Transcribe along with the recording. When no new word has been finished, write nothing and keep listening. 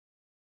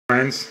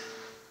friends,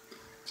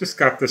 just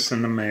got this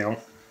in the mail.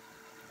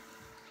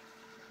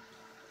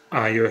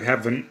 I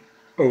have an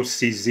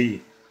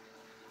OCZ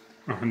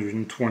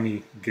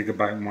 120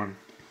 gigabyte one,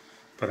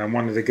 but I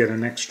wanted to get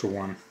an extra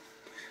one,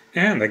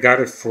 and I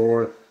got it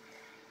for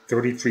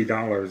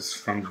 $33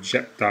 from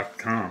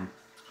jet.com.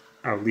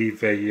 I'll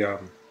leave a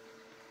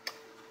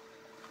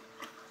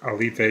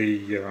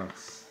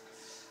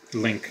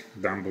link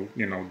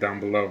down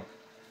below.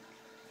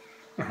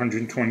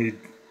 120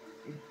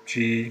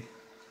 G,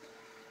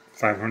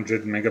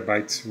 500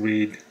 megabytes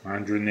read,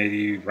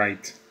 180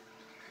 write.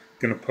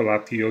 Gonna pull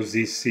out the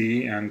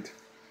OZC and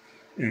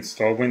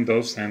install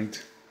Windows, and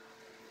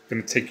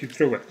gonna take you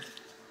through it.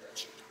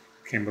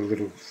 Came a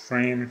little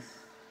frame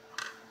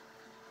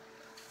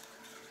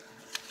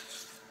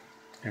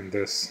and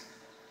this.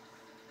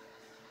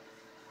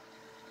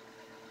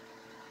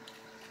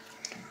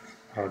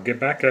 I'll get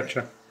back at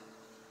you.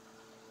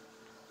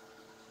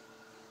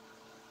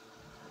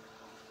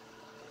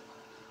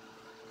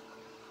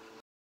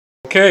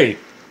 Okay,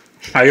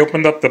 I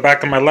opened up the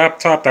back of my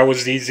laptop. That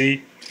was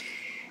easy.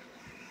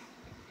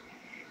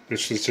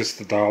 This is just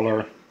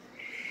 $1.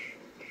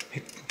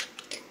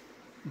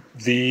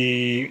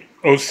 The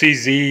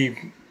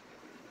OCZ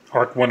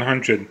Arc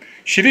 100.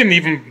 She didn't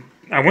even,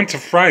 I went to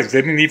Fry's,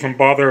 they didn't even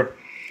bother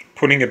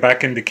putting it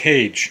back in the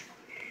cage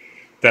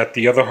that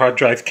the other hard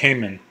drive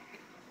came in.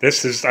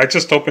 This is, I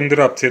just opened it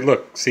up to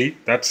look, see,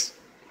 that's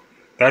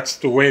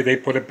the way they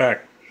put it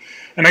back.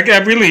 And I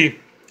really,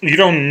 you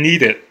don't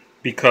need it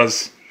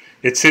because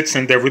it sits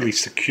in there really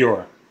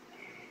secure.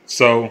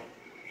 So,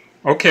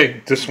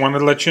 okay, just wanted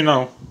to let you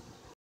know.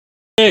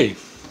 Okay,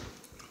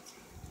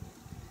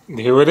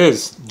 here it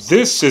is.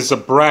 This is a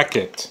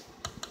bracket.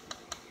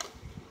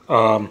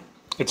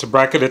 It's a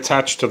bracket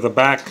attached to the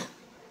back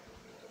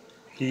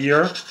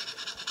here.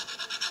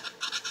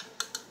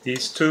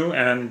 These two,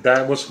 and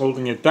that was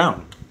holding it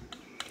down.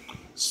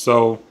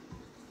 So,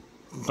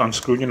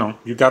 unscrew,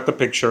 you got the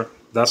picture.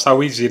 That's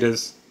how easy it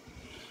is.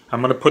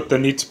 I'm going to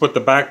need to put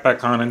the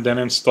back on and then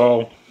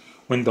install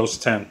Windows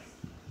 10.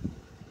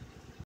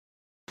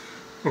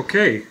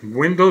 Okay,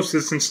 Windows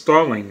is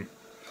installing.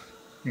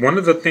 One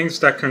of the things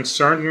that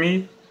concerned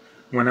me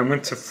when I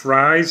went to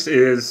Fry's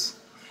is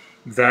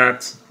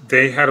that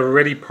they had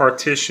already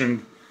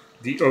partitioned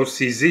the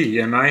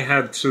OCZ, and I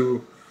had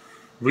to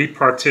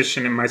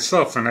repartition it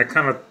myself, and I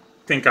kind of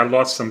think I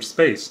lost some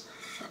space.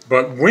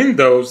 But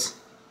Windows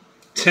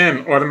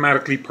 10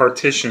 automatically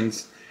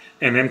partitions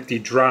an empty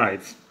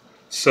drive.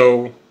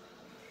 So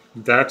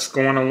that's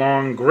going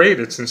along great.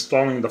 It's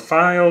installing the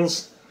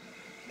files.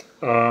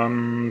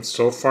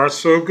 So far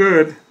so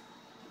good.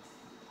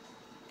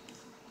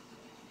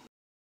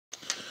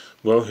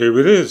 Well, here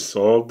it is,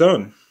 all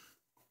done.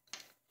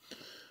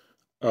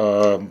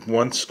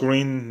 One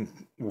screen,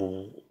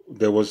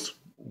 there was,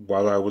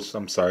 while I was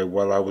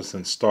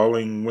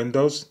installing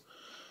Windows,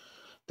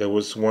 there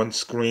was one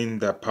screen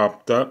that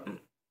popped up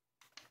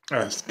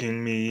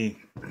asking me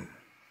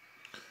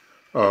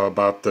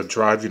about the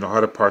drive, how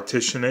to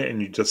partition it,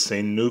 and you just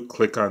say new,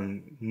 click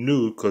on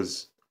new,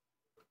 because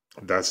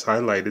that's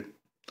highlighted.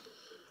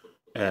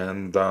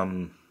 And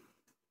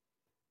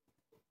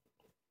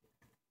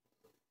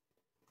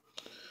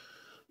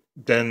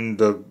then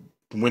the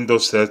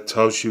Windows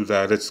tells you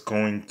that it's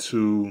going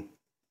to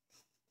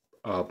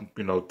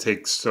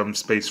take some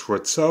space for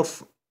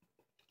itself,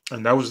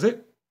 and that was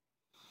it.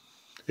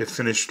 It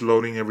finished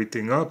loading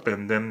everything up,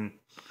 and then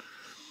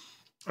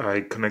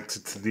I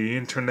connected to the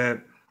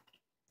internet,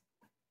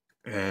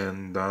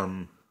 and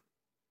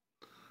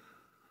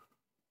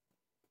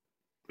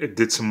it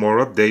did some more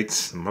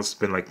updates. It must have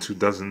been like 2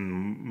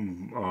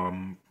 dozen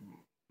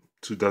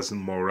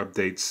more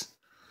updates.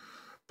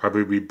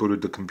 Probably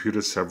rebooted the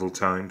computer several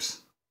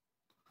times,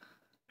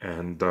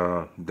 and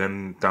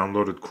then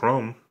downloaded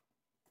Chrome,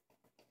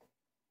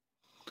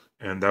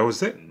 and that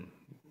was it.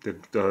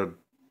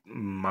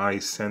 My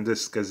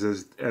SanDisk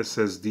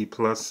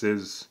SSD-plus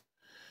is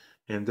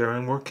in there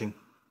and working.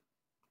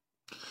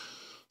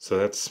 So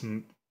that's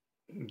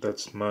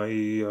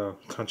my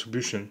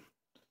contribution,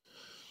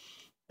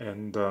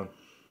 and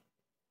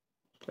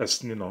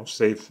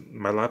save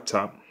my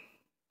laptop.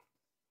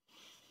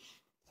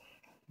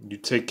 You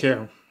take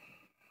care.